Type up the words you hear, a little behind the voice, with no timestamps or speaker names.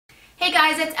Hey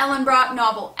guys, it's Ellen Brock,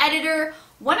 novel editor.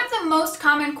 One of the most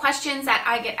common questions that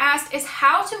I get asked is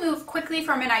how to move quickly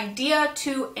from an idea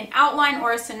to an outline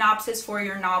or a synopsis for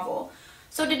your novel.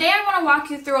 So today I want to walk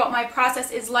you through what my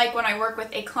process is like when I work with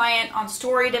a client on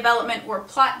story development or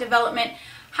plot development,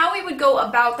 how we would go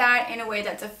about that in a way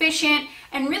that's efficient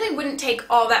and really wouldn't take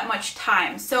all that much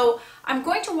time. So I'm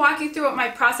going to walk you through what my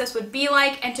process would be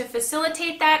like, and to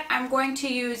facilitate that, I'm going to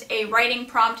use a writing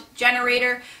prompt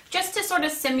generator just to sort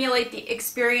of simulate the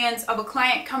experience of a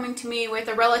client coming to me with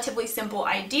a relatively simple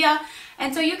idea.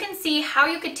 And so you can see how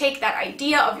you could take that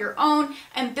idea of your own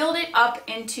and build it up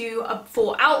into a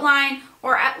full outline,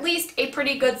 or at least a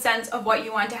pretty good sense of what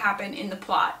you want to happen in the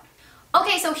plot.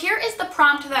 Okay, so here is the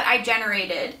prompt that I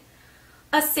generated.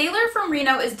 A sailor from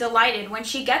Reno is delighted when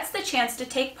she gets the chance to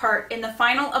take part in the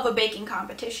final of a baking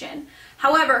competition.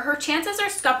 However, her chances are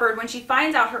scuppered when she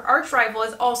finds out her arch rival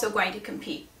is also going to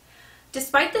compete.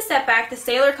 Despite the setback, the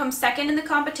sailor comes second in the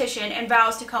competition and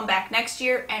vows to come back next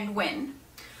year and win.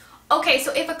 Okay,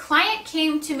 so if a client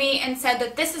came to me and said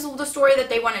that this is the story that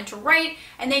they wanted to write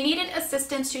and they needed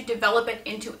assistance to develop it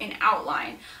into an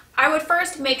outline, I would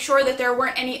first make sure that there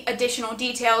weren't any additional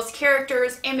details,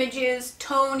 characters, images,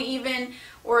 tone even,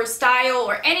 or style,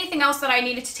 or anything else that I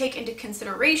needed to take into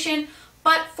consideration.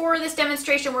 But for this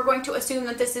demonstration, we're going to assume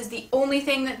that this is the only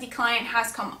thing that the client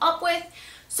has come up with.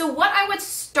 So what I would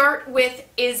start with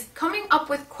is coming up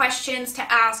with questions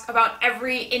to ask about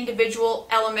every individual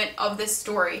element of this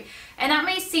story. And that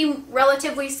may seem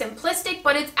relatively simplistic,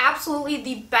 but it's absolutely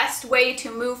the best way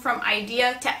to move from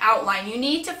idea to outline. You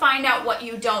need to find out what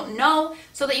you don't know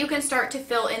so that you can start to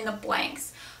fill in the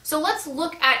blanks. So let's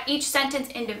look at each sentence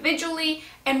individually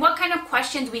and what kind of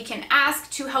questions we can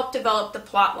ask to help develop the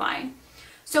plot line.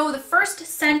 So the first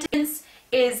sentence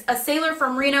is, a sailor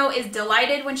from Reno is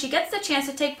delighted when she gets the chance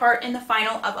to take part in the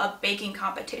final of a baking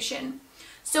competition.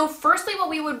 So firstly, what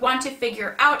we would want to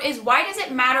figure out is, why does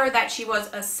it matter that she was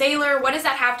a sailor? What does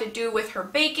that have to do with her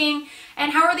baking?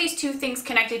 And how are these two things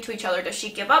connected to each other? Does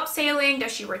she give up sailing?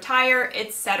 Does she retire?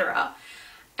 Etc.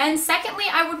 And secondly,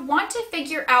 I would want to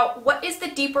figure out, what is the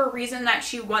deeper reason that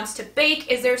she wants to bake?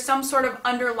 Is there some sort of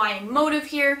underlying motive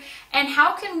here? And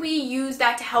how can we use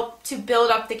that to help to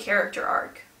build up the character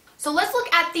arc? So let's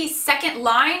look at the second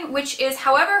line, which is,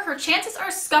 however, her chances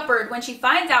are scuppered when she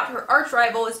finds out her arch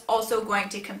rival is also going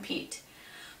to compete.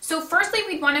 So firstly,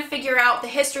 we'd want to figure out the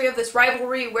history of this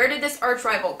rivalry. Where did this arch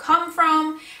rival come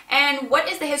from? And what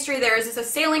is the history there? Is this a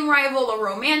sailing rival, a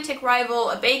romantic rival,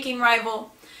 a baking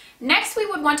rival? Next, we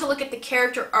would want to look at the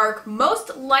character arc.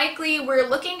 Most likely, we're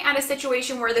looking at a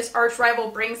situation where this arch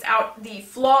rival brings out the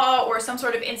flaw or some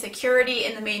sort of insecurity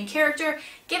in the main character,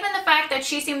 given the fact that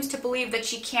she seems to believe that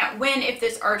she can't win if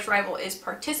this arch rival is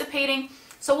participating.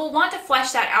 So we'll want to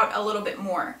flesh that out a little bit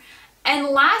more. And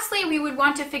lastly, we would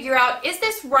want to figure out, is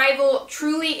this rival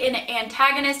truly an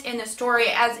antagonist in the story,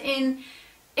 as in,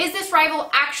 is this rival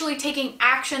actually taking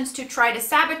actions to try to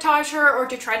sabotage her or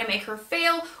to try to make her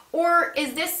fail? Or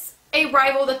is this a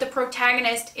rival that the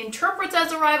protagonist interprets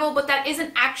as a rival, but that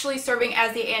isn't actually serving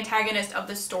as the antagonist of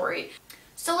the story?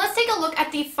 So let's take a look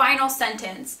at the final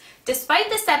sentence. Despite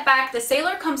the setback, the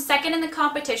sailor comes second in the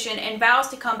competition and vows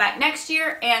to come back next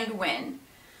year and win.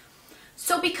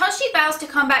 So because she vows to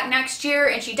come back next year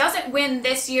and she doesn't win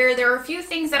this year, there are a few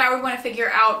things that I would want to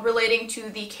figure out relating to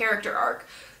the character arc.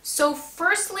 So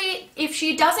firstly, if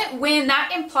she doesn't win,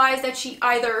 that implies that she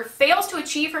either fails to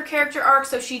achieve her character arc,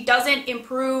 so she doesn't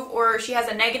improve, or she has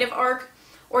a negative arc,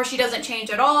 or she doesn't change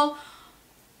at all.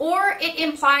 Or it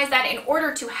implies that in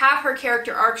order to have her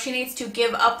character arc, she needs to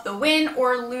give up the win,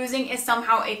 or losing is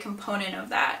somehow a component of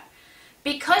that.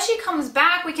 Because she comes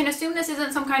back, we can assume this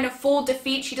isn't some kind of full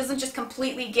defeat. She doesn't just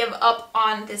completely give up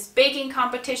on this baking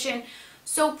competition.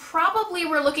 So probably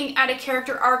we're looking at a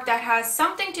character arc that has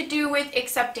something to do with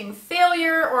accepting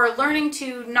failure, or learning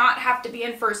to not have to be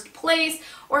in first place,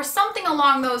 or something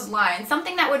along those lines.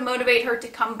 Something that would motivate her to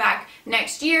come back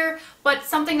next year, but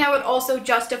something that would also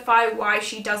justify why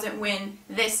she doesn't win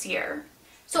this year.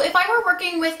 So if I were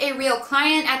working with a real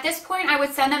client, at this point I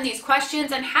would send them these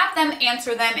questions and have them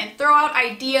answer them and throw out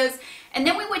ideas, and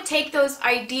then we would take those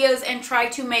ideas and try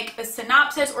to make a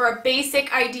synopsis, or a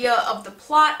basic idea of the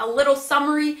plot, a little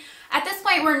summary. At this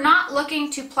point, we're not looking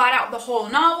to plot out the whole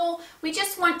novel. We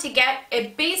just want to get a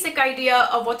basic idea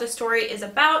of what the story is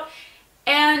about,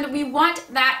 and we want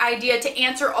that idea to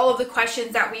answer all of the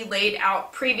questions that we laid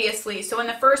out previously. So in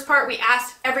the first part, we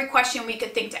asked every question we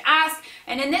could think to ask,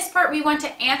 and in this part, we want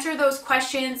to answer those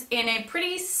questions in a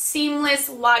pretty seamless,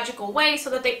 logical way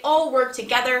so that they all work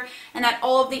together and that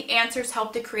all of the answers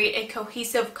help to create a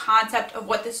cohesive concept of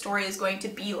what the story is going to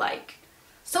be like.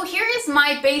 So here is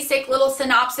my basic little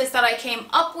synopsis that I came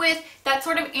up with that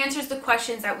sort of answers the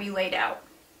questions that we laid out.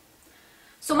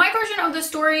 So my version of the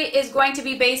story is going to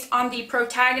be based on the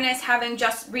protagonist having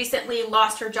just recently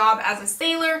lost her job as a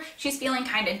sailor. She's feeling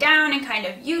kind of down and kind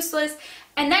of useless.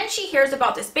 And then she hears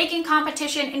about this baking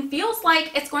competition and feels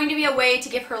like it's going to be a way to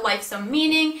give her life some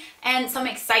meaning and some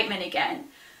excitement again.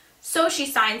 So she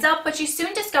signs up, but she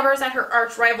soon discovers that her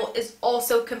arch rival is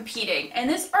also competing. And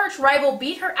this arch rival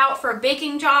beat her out for a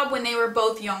baking job when they were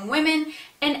both young women.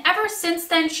 And ever since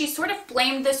then, she sort of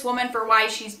blamed this woman for why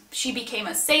she became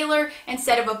a sailor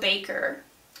instead of a baker.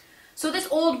 So this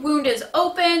old wound is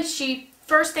opened. She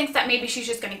first thinks that maybe she's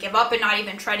just going to give up and not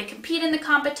even try to compete in the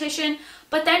competition.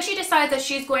 But then she decides that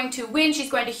she's going to win.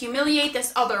 She's going to humiliate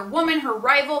this other woman, her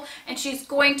rival, and she's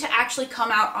going to actually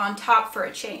come out on top for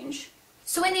a change.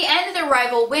 So in the end, the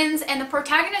rival wins, and the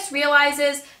protagonist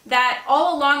realizes that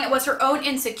all along it was her own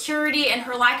insecurity and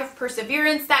her lack of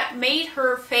perseverance that made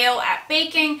her fail at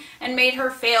baking and made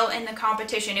her fail in the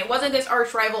competition. It wasn't this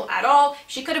arch rival at all.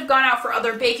 She could have gone out for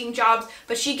other baking jobs,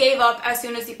 but she gave up as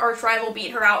soon as the arch rival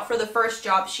beat her out for the first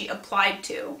job she applied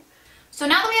to. So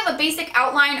now that we have a basic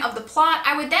outline of the plot,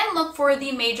 I would then look for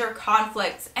the major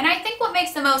conflicts. And I think what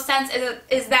makes the most sense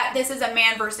is that this is a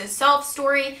man versus self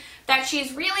story, that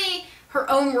she's really her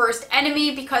own worst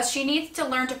enemy because she needs to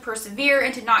learn to persevere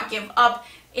and to not give up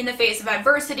in the face of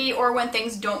adversity or when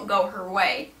things don't go her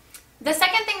way. The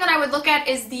second thing that I would look at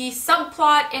is the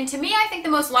subplot, and to me I think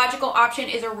the most logical option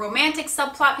is a romantic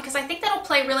subplot because I think that'll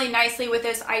play really nicely with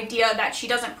this idea that she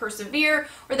doesn't persevere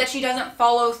or that she doesn't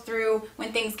follow through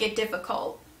when things get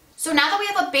difficult. So now that we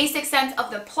have a basic sense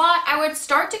of the plot, I would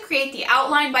start to create the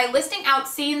outline by listing out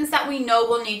scenes that we know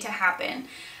will need to happen.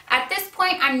 At this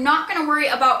point, I'm not going to worry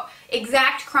about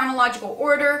exact chronological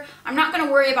order. I'm not going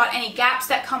to worry about any gaps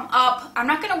that come up. I'm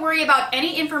not going to worry about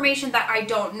any information that I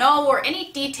don't know or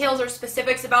any details or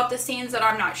specifics about the scenes that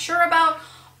I'm not sure about.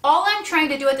 All I'm trying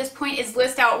to do at this point is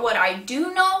list out what I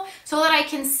do know so that I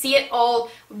can see it all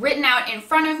written out in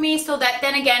front of me so that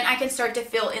then again I can start to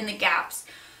fill in the gaps.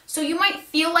 So you might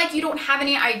feel like you don't have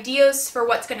any ideas for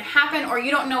what's going to happen or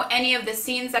you don't know any of the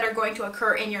scenes that are going to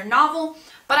occur in your novel.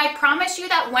 But I promise you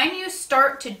that when you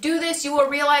start to do this, you will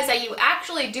realize that you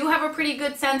actually do have a pretty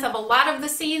good sense of a lot of the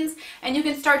scenes, and you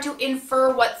can start to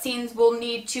infer what scenes will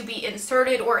need to be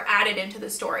inserted or added into the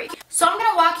story. So I'm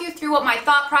going to walk you through what my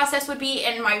thought process would be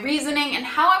and my reasoning and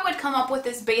how I would come up with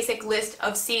this basic list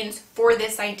of scenes for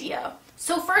this idea.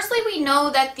 So firstly, we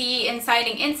know that the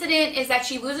inciting incident is that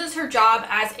she loses her job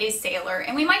as a sailor.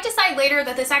 And we might decide later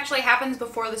that this actually happens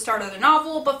before the start of the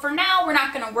novel, but for now, we're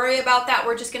not going to worry about that.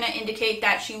 We're just going to indicate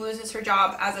that she loses her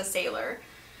job as a sailor.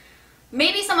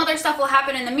 Maybe some other stuff will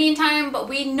happen in the meantime, but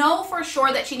we know for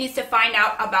sure that she needs to find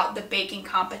out about the baking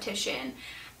competition.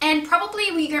 And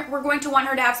probably we're going to want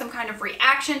her to have some kind of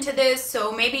reaction to this,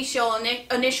 so maybe she'll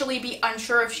initially be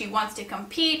unsure if she wants to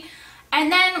compete. And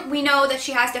then we know that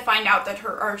she has to find out that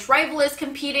her arch rival is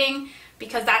competing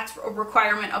because that's a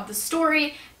requirement of the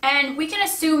story. And we can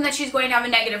assume that she's going to have a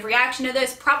negative reaction to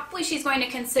this. Probably she's going to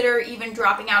consider even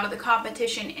dropping out of the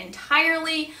competition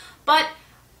entirely. But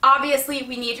obviously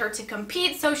we need her to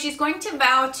compete, so she's going to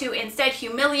vow to instead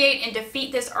humiliate and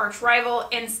defeat this arch rival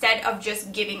instead of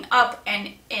just giving up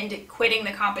and quitting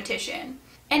the competition.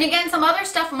 And again, some other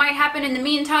stuff might happen in the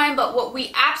meantime, but what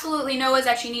we absolutely know is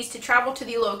that she needs to travel to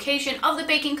the location of the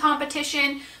baking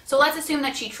competition. So let's assume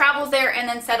that she travels there and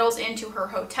then settles into her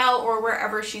hotel or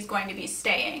wherever she's going to be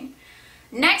staying.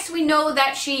 Next, we know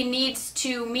that she needs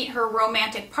to meet her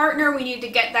romantic partner. We need to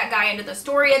get that guy into the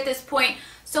story at this point.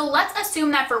 So let's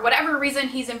assume that for whatever reason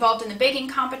he's involved in the baking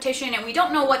competition, and we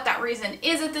don't know what that reason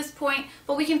is at this point,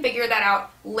 but we can figure that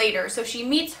out later. So she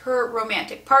meets her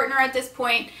romantic partner at this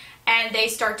point, and they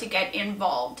start to get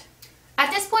involved.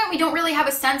 At this point, we don't really have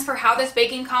a sense for how this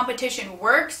baking competition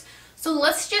works, so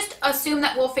let's just assume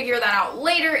that we'll figure that out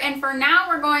later, and for now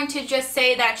we're going to just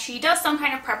say that she does some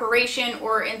kind of preparation,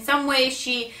 or in some way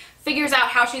she figures out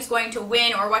how she's going to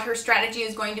win or what her strategy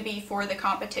is going to be for the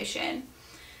competition.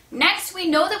 Next, we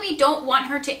know that we don't want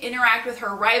her to interact with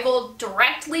her rival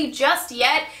directly just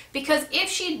yet, because if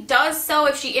she does so,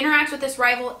 if she interacts with this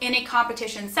rival in a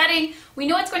competition setting, we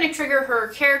know it's going to trigger her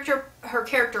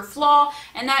character flaw,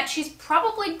 and that she's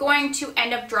probably going to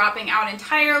end up dropping out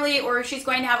entirely, or she's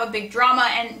going to have a big drama,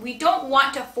 and we don't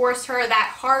want to force her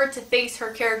that hard to face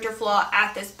her character flaw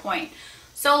at this point.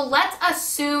 So let's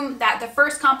assume that the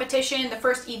first competition, the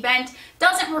first event,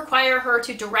 doesn't require her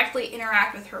to directly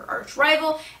interact with her arch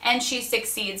rival and she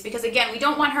succeeds. Because again, we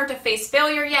don't want her to face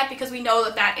failure yet because we know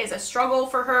that that is a struggle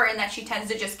for her and that she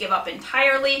tends to just give up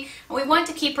entirely. And we want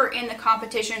to keep her in the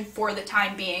competition for the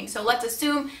time being. So let's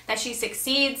assume that she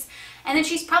succeeds. And then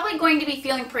she's probably going to be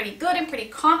feeling pretty good and pretty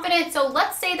confident. So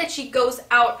let's say that she goes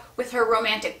out with her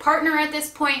romantic partner at this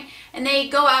point, and they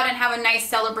go out and have a nice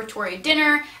celebratory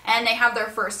dinner, and they have their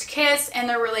first kiss, and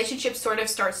their relationship sort of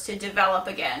starts to develop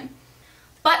again.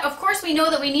 But of course we know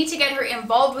that we need to get her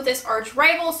involved with this arch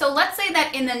rival. So let's say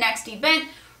that in the next event,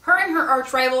 her and her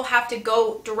arch rival have to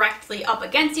go directly up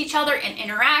against each other and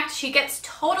interact. She gets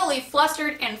totally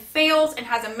flustered and fails and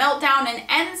has a meltdown and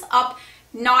ends up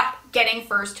not getting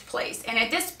first place. And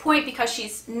at this point, because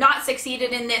she's not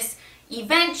succeeded in this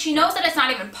event, she knows that it's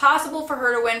not even possible for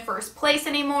her to win first place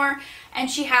anymore, and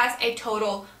she has a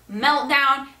total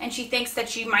meltdown, and she thinks that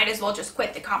she might as well just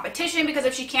quit the competition because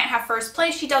if she can't have first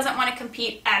place, she doesn't want to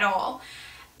compete at all.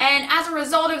 And as a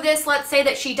result of this, let's say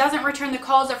that she doesn't return the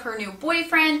calls of her new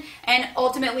boyfriend, and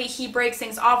ultimately he breaks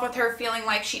things off with her, feeling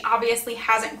like she obviously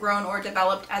hasn't grown or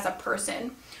developed as a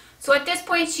person. So at this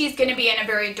point, she's going to be in a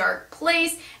very dark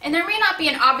place, and there may not be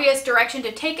an obvious direction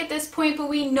to take at this point, but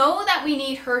we know that we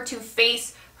need her to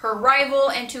face her rival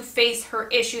and to face her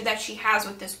issue that she has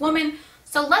with this woman.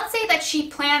 So let's say that she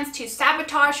plans to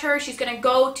sabotage her. She's going to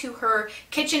go to her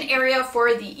kitchen area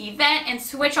for the event and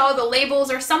switch all the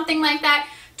labels or something like that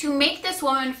to make this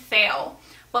woman fail.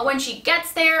 But when she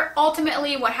gets there,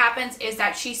 ultimately what happens is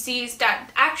that she sees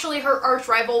that actually her arch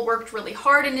rival worked really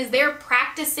hard and is there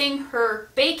practicing her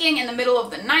baking in the middle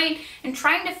of the night and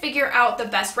trying to figure out the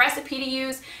best recipe to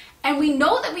use. And we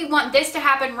know that we want this to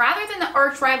happen rather than the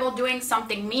arch rival doing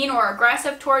something mean or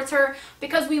aggressive towards her,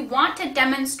 because we want to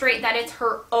demonstrate that it's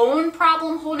her own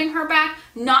problem holding her back,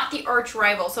 not the arch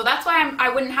rival. So that's why I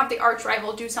wouldn't have the arch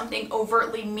rival do something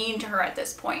overtly mean to her at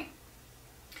this point.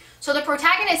 So the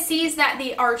protagonist sees that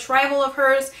the arch rival of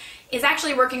hers is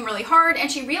actually working really hard,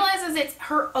 and she realizes it's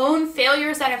her own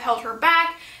failures that have held her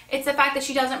back. It's the fact that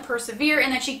she doesn't persevere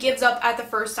and that she gives up at the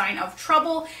first sign of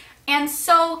trouble. And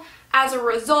so as a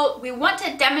result, we want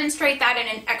to demonstrate that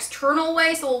in an external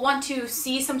way. So we'll want to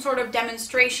see some sort of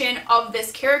demonstration of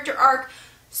this character arc.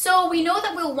 So we know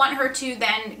that we'll want her to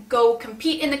then go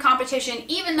compete in the competition,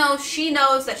 even though she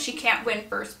knows that she can't win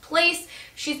first place.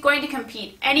 She's going to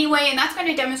compete anyway, and that's going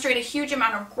to demonstrate a huge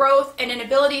amount of growth and an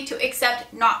ability to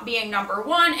accept not being number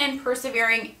one and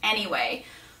persevering anyway.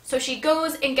 So she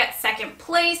goes and gets second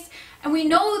place, and we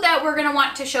know that we're going to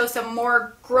want to show some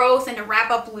more growth and to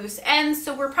wrap up loose ends,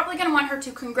 so we're probably going to want her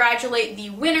to congratulate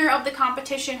the winner of the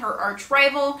competition, her arch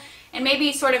rival, and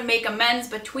maybe sort of make amends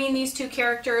between these two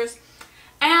characters.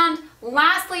 And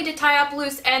lastly, to tie up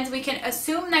loose ends, we can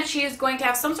assume that she is going to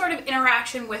have some sort of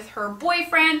interaction with her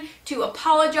boyfriend to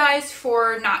apologize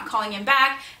for not calling him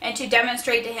back and to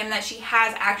demonstrate to him that she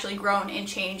has actually grown and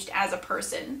changed as a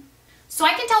person. So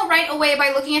I can tell right away by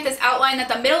looking at this outline that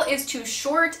the middle is too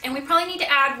short, and we probably need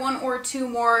to add 1 or 2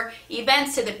 more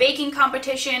events to the baking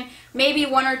competition, maybe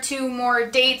 1 or 2 more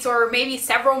dates, or maybe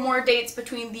several more dates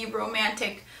between the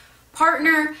romantic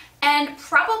partner, and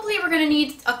probably we're going to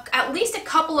need at least a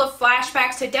couple of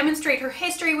flashbacks to demonstrate her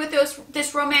history with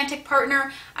this romantic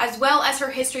partner, as well as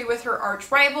her history with her arch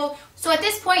rival. So at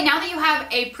this point, now that you have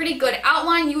a pretty good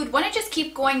outline, you would want to just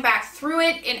keep going back through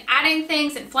it and adding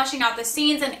things and fleshing out the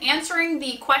scenes and answering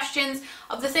the questions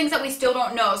of the things that we still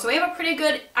don't know. So we have a pretty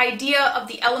good idea of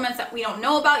the elements that we don't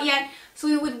know about yet. So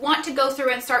we would want to go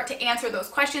through and start to answer those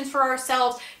questions for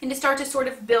ourselves and to start to sort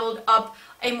of build up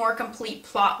a more complete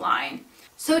plot line.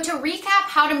 So to recap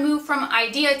how to move from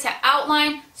idea to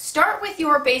outline, start with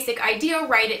your basic idea,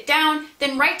 write it down,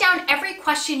 then write down every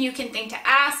question you can think to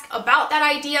ask about that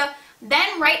idea,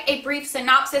 then write a brief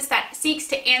synopsis that seeks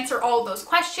to answer all of those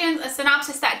questions, a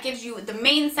synopsis that gives you the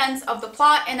main sense of the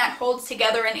plot and that holds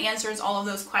together and answers all of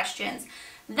those questions.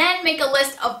 Then make a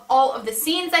list of all of the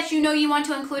scenes that you know you want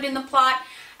to include in the plot,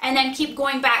 and then keep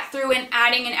going back through and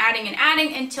adding and adding and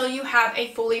adding until you have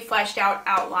a fully fleshed out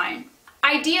outline.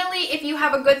 Ideally, if you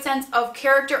have a good sense of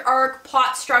character arc,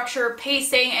 plot structure,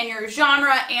 pacing, and your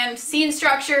genre and scene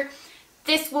structure,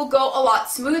 this will go a lot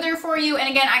smoother for you. And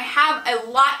again, I have a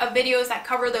lot of videos that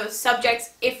cover those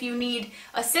subjects if you need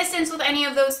assistance with any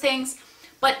of those things.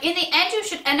 But in the end, you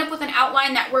should end up with an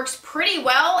outline that works pretty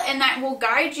well and that will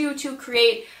guide you to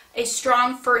create a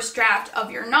strong first draft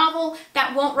of your novel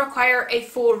that won't require a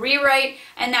full rewrite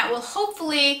and that will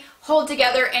hopefully hold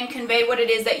together and convey what it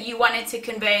is that you wanted to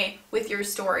convey with your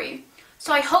story.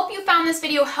 So I hope you found this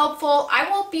video helpful. I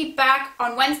will be back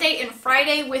on Wednesday and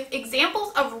Friday with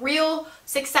examples of real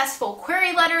successful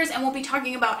query letters, and we'll be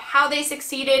talking about how they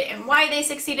succeeded and why they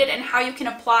succeeded and how you can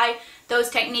apply those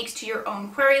techniques to your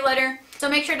own query letter. So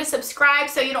make sure to subscribe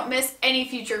so you don't miss any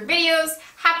future videos.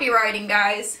 Happy writing,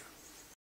 guys!